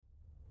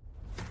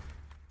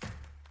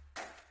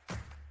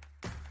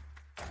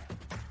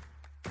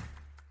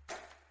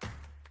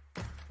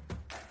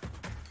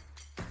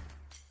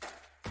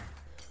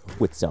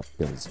What's up,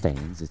 Bills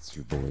fans? It's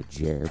your boy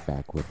Jared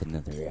back with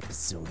another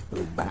episode of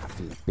Blue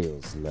Mafia.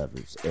 Bills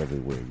lovers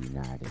everywhere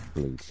united.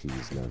 Blue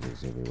cheese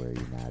lovers everywhere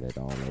united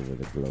all over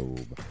the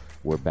globe.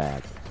 We're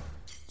back.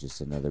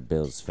 Just another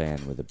Bills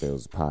fan with a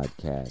Bills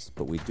podcast.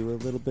 But we do a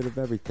little bit of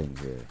everything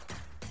here.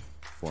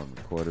 Former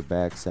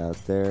quarterbacks out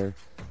there,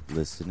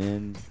 listen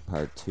in.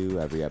 Part 2,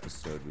 every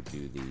episode we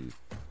do the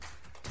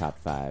top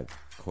 5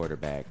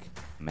 quarterback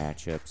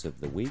matchups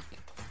of the week.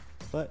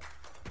 But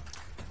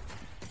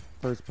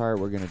first part,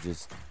 we're going to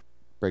just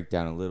break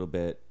down a little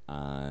bit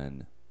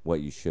on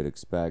what you should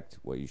expect,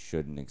 what you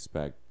shouldn't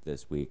expect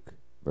this week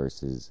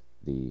versus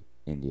the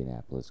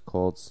Indianapolis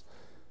Colts.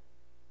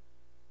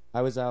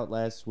 I was out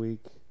last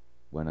week,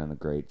 went on a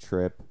great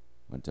trip,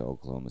 went to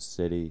Oklahoma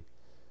City,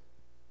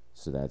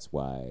 so that's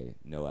why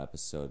no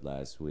episode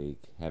last week.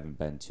 Haven't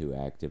been too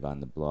active on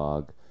the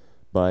blog,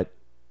 but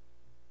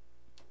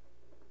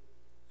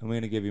I'm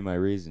going to give you my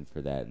reason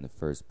for that in the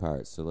first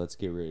part, so let's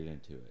get right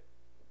into it.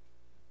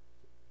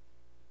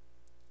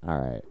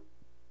 Alright.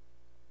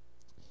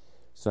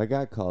 So I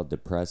got called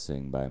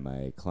depressing by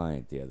my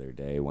client the other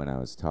day when I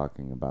was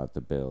talking about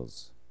the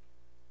Bills.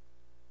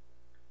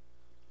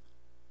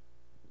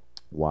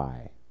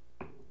 Why?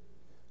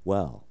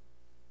 Well,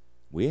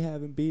 we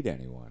haven't beat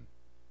anyone.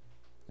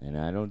 And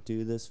I don't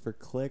do this for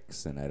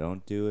clicks, and I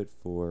don't do it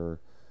for,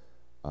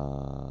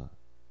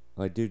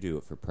 I do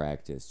it for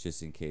practice,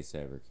 just in case I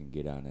ever can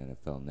get on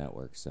NFL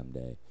Network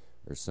someday,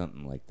 or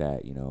something like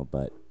that,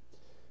 but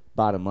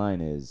bottom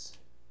line is,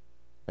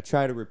 I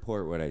try to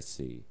report what I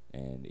see,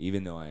 and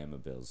even though I am a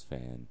Bills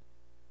fan,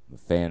 I'm a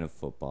fan of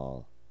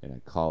football, and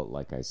I call it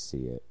like I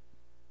see it.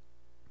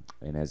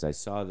 And as I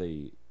saw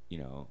the,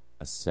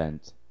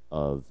 ascent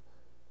of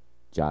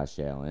Josh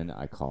Allen,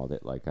 I called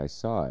it like I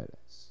saw it.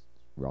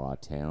 Raw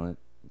talent,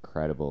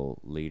 incredible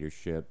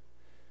leadership,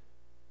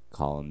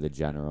 call him the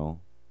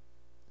general.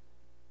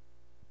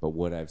 But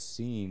what I've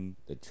seen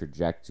the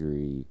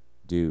trajectory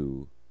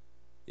do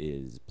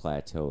is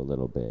plateau a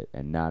little bit,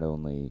 and not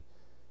only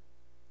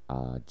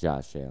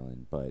Josh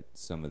Allen, but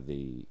some of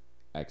the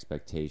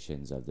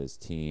expectations of this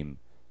team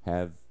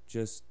have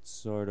just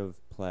sort of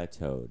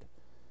plateaued.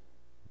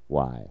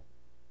 Why?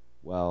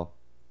 Well,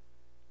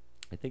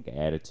 I think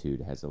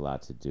attitude has a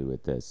lot to do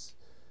with this.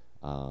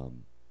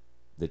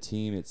 The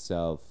team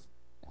itself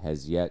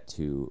has yet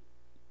to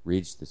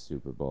reach the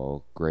Super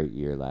Bowl. Great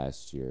year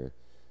last year.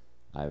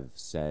 I've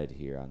said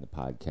here on the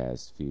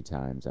podcast a few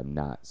times, I'm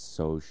not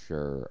so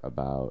sure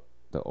about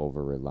the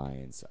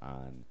over-reliance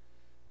on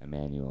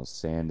Emmanuel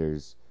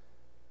Sanders.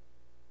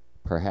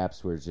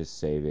 Perhaps we're just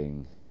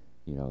saving,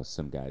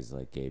 some guys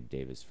like Gabe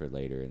Davis for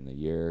later in the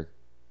year.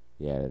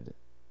 He had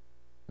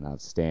an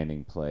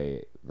outstanding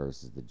play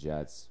versus the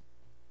Jets.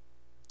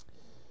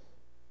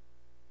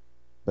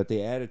 But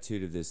the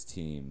attitude of this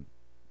team,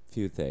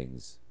 few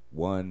things.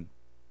 One,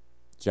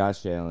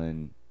 Josh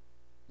Allen,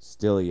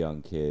 still a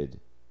young kid,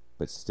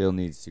 but still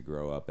needs to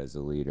grow up as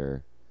a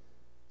leader.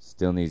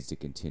 Still needs to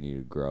continue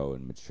to grow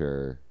and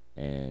mature.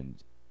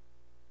 And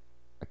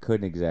I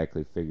couldn't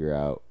exactly figure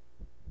out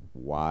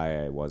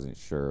why I wasn't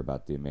sure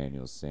about the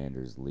Emmanuel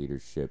Sanders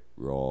leadership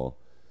role.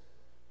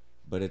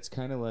 But it's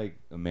kind of like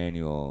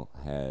Emmanuel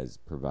has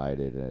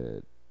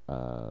provided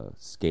a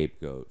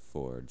scapegoat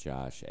for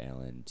Josh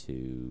Allen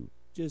to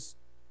just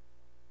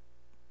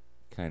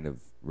kind of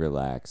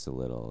relax a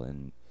little.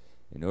 And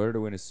in order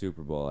to win a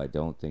Super Bowl, I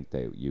don't think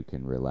that you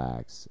can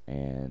relax.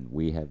 And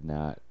we have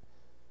not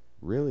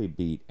really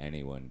beat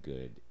anyone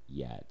good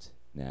yet.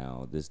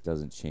 Now, this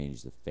doesn't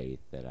change the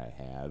faith that I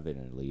have in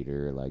a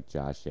leader like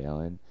Josh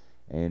Allen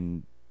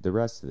and the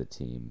rest of the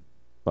team.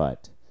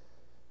 But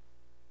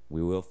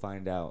we will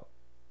find out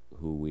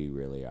who we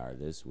really are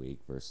this week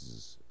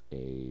versus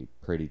a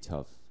pretty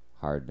tough,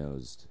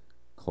 hard-nosed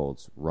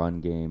Colts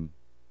run game.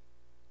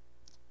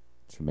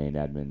 Tremaine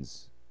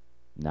Edmonds,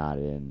 not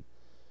in.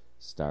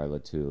 Star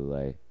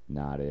Latulele,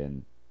 not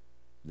in.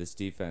 This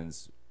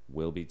defense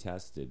will be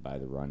tested by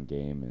the run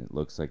game, and it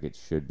looks like it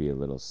should be a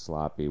little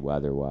sloppy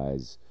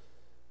weather-wise.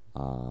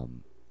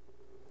 I'm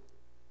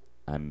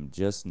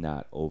just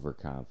not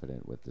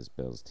overconfident with this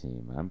Bills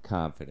team. I'm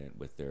confident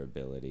with their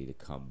ability to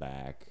come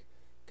back,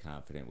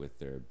 confident with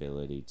their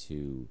ability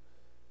to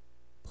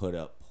put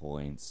up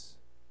points,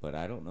 but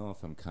I don't know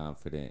if I'm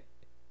confident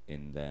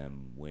in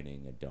them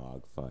winning a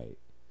dogfight,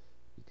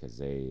 because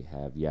they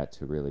have yet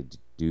to really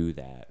do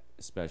that,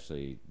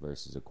 especially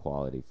versus a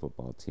quality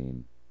football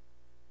team.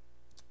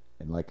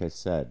 And like I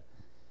said,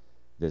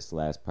 this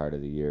last part of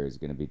the year is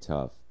going to be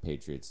tough.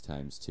 Patriots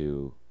times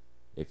 2.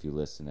 If you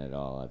listen at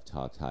all, I've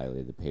talked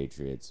highly of the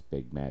Patriots.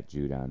 Big Matt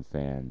Judon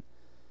fan.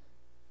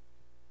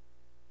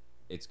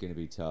 It's going to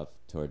be tough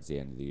towards the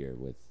end of the year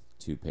with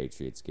 2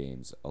 Patriots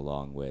games,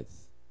 along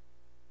with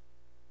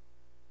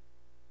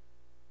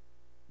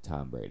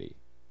Tom Brady.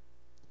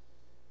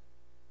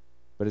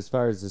 But as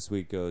far as this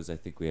week goes, I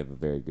think we have a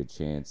very good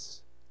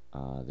chance.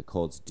 The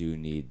Colts do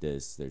need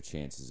this. Their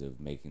chances of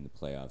making the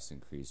playoffs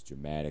increase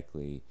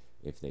dramatically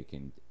if they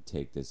can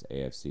take this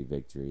AFC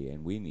victory,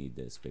 and we need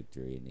this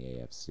victory in the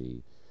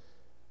AFC.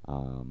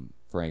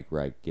 Frank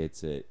Reich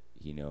gets it.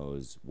 He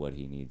knows what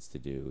he needs to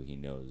do. He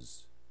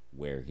knows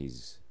where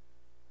he's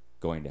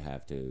going to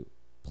have to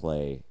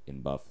play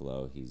in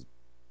Buffalo.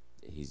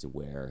 He's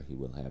aware. He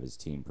will have his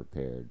team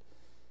prepared.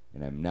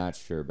 And I'm not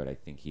sure, but I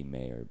think he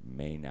may or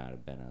may not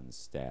have been on the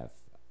staff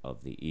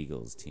of the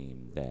Eagles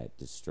team that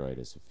destroyed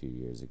us a few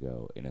years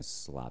ago in a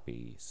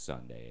sloppy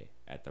Sunday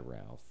at the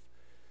Ralph.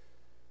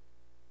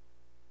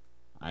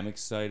 I'm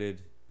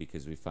excited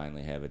because we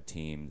finally have a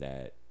team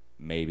that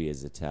maybe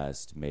is a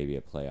test, maybe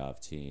a playoff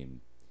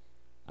team.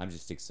 I'm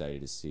just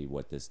excited to see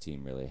what this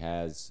team really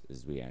has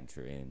as we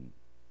enter in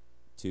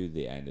to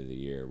the end of the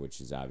year, which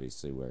is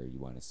obviously where you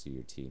want to see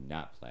your team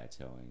not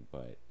plateauing,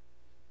 but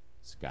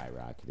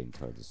skyrocketing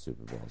towards the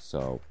Super Bowl.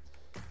 So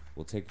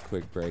we'll take a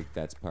quick break.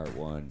 That's part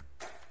one.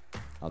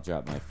 I'll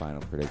drop my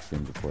final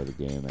prediction before the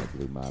game at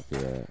Blue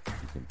Mafia.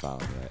 You can follow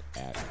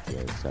me at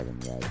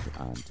Joe7Reg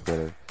on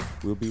Twitter.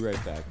 We'll be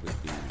right back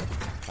with the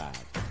 5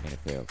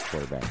 NFL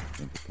quarterback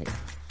implications.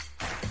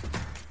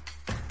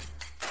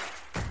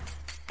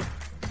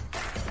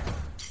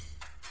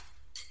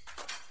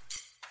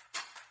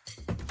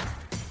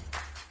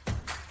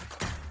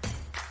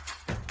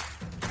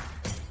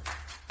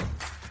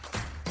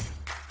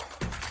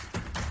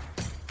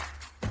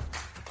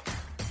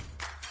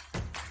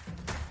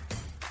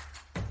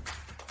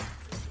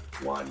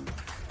 One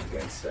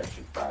against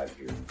Section 5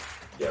 here in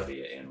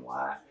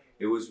WNY.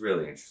 It was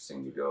really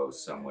interesting to go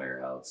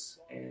somewhere else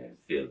and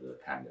feel the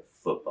kind of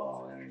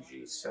football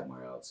energy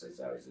somewhere else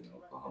as I was in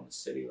Oklahoma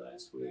City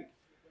last week.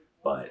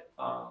 But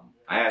I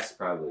asked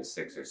probably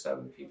 6 or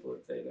 7 people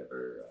if they'd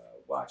ever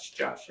watched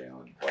Josh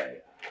Allen play,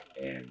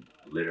 and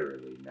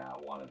literally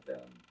not one of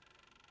them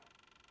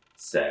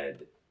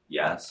said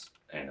yes,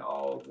 and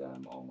all of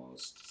them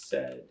almost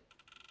said,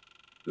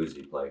 who's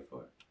he play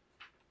for?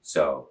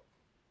 So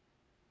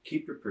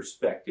keep your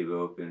perspective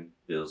open,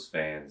 Bills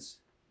fans.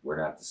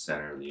 We're not the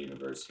center of the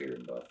universe here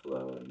in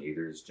Buffalo, and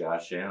neither is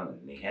Josh Allen.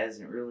 And he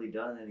hasn't really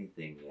done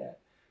anything yet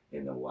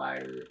in the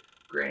wider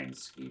grand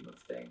scheme of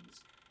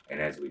things. And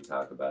as we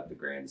talk about the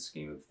grand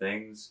scheme of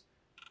things,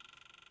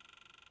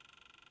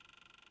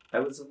 I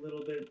was a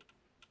little bit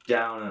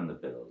down on the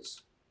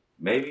Bills.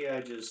 Maybe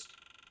I just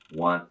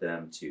want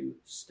them to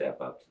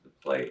step up to the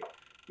plate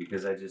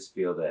because I just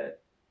feel that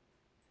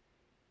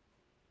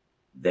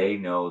they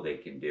know they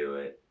can do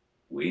it.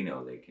 We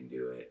know they can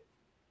do it,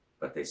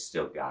 but they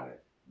still got to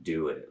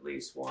do it at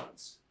least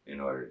once in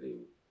order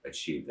to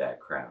achieve that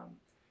crown.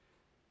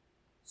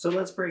 So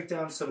let's break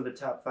down some of the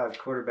top 5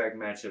 quarterback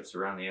matchups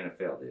around the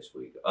NFL this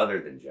week,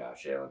 other than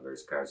Josh Allen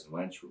versus Carson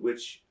Wentz,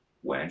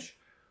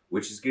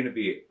 which is going to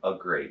be a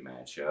great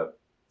matchup.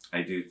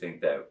 I do think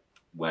that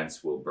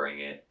Wentz will bring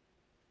it.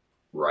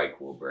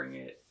 Reich will bring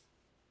it.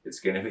 It's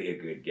going to be a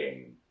good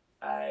game.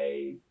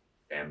 I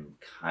am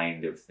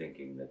kind of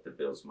thinking that the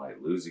Bills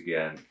might lose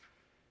again,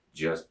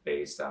 just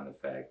based on the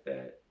fact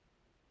that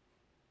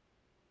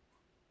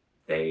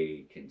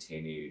they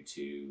continue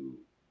to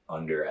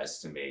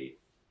underestimate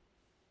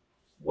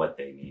what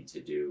they need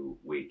to do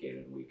week in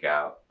and week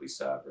out. We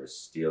saw it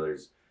versus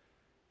Steelers,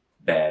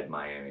 bad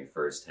Miami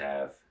first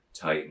half,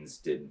 Titans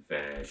didn't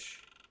finish,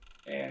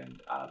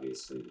 and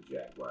obviously the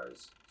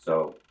Jaguars.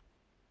 So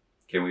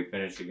can we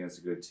finish against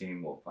a good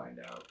team? We'll find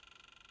out.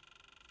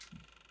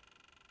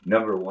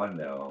 Number 1,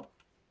 though,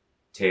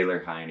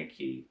 Taylor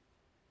Heineke,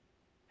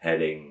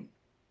 heading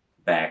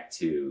back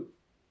to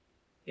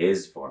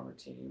his former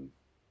team.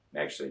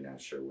 I'm actually not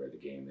sure where the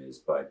game is,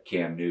 but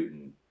Cam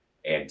Newton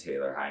and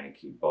Taylor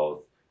Heineke,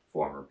 both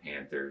former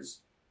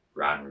Panthers.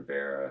 Ron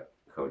Rivera,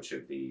 coach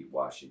of the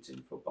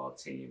Washington football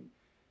team.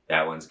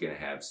 That one's going to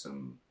have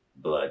some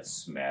blood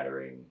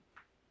smattering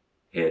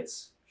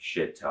hits,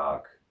 shit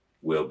talk.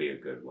 Will be a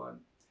good one.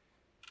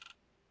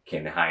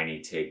 Can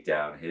Heine take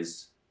down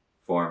his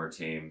former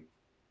team?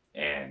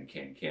 And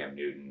can Cam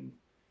Newton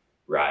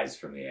rise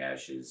from the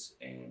ashes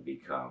and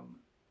become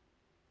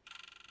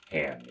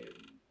Ham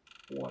Newton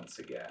once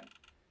again?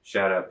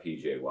 Shout out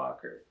PJ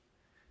Walker.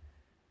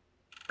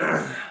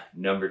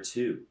 Number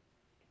 2,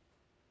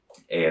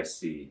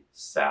 AFC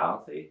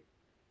South.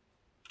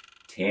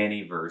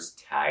 Tanny versus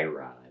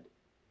Tyrod.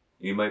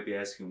 You might be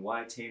asking,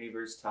 why Tanny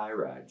versus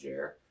Tyrod,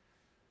 Jer?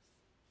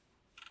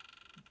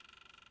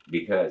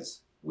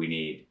 Because we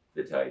need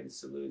the Titans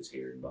to lose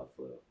here in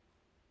Buffalo.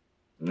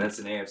 And that's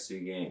an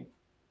AFC game.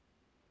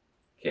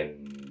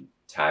 Can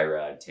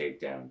Tyrod take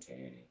down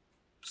Tanny?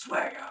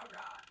 Swag out,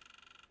 Rod.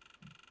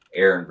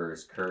 Aaron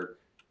versus Kirk,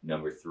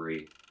 number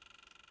 3.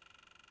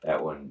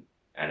 That one,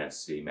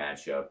 NFC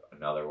matchup.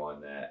 Another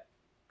one that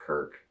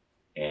Kirk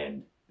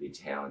and the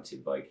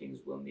talented Vikings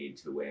will need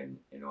to win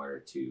in order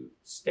to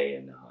stay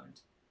in the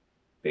hunt.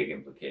 Big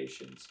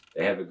implications.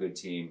 They have a good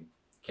team.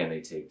 Can they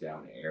take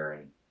down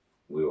Aaron?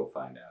 We will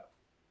find out.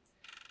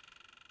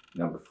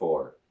 Number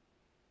 4,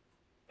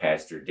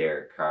 Pastor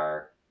Derek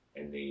Carr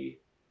and the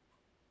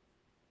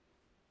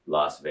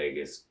Las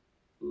Vegas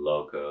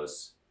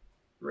Locos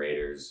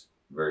Raiders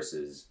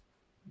versus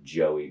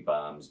Joey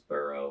Bombs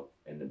Burrow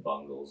and the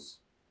Bungles.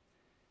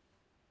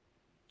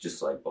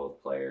 Just like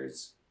both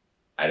players.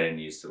 I didn't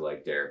used to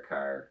like Derek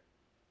Carr.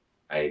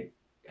 I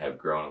have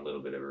grown a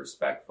little bit of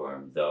respect for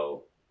him,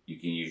 though you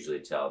can usually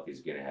tell if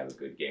he's going to have a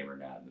good game or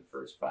not in the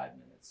first 5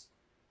 minutes.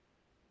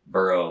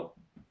 Burrow,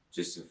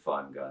 just a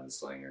fun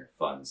slinger,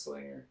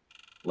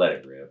 let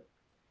it rip.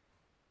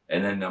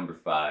 And then number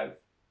 5,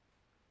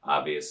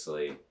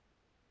 obviously,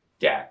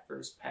 Dak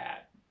versus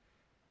Pat.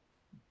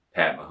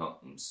 Pat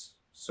Mahomes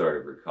sort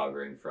of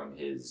recovering from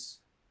his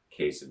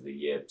case of the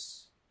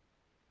yips,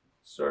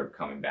 sort of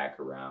coming back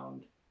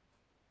around.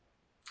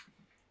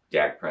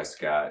 Dak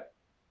Prescott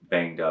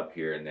banged up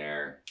here and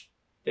there.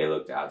 They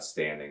looked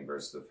outstanding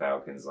versus the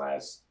Falcons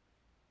last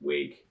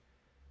week,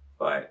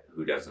 but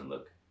who doesn't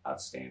look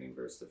outstanding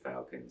versus the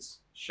Falcons?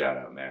 Shout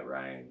out Matt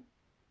Ryan.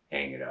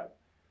 Hang it up.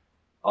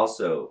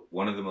 Also,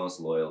 one of the most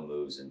loyal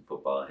moves in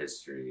football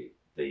history,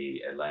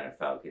 the Atlanta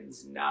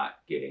Falcons not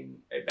getting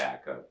a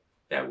backup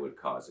that would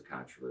cause a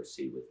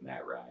controversy with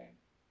Matt Ryan.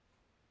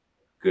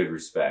 Good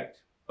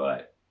respect,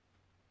 but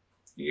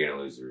you're going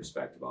to lose the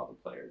respect of all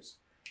the players.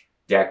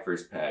 Dak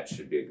versus Pat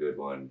should be a good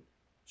one.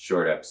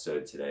 Short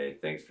episode today.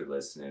 Thanks for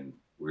listening.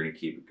 We're going to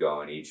keep it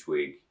going each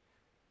week.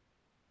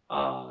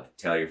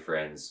 Tell your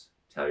friends,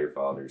 tell your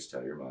fathers,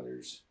 tell your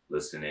mothers.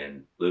 Listen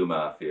in. Blue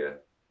Mafia.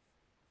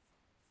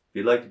 If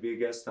you'd like to be a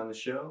guest on the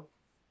show,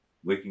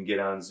 we can get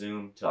on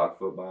Zoom, talk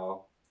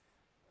football.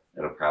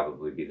 That'll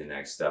probably be the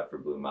next step for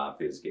Blue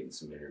Mafia, is getting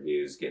some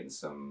interviews, getting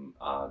some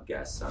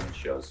guests on the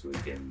show so we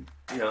can,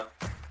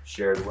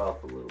 share the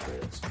wealth a little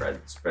bit,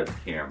 spread the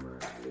camera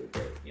a little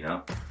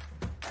bit,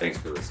 Thanks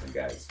for listening,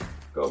 guys.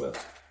 Go Bills.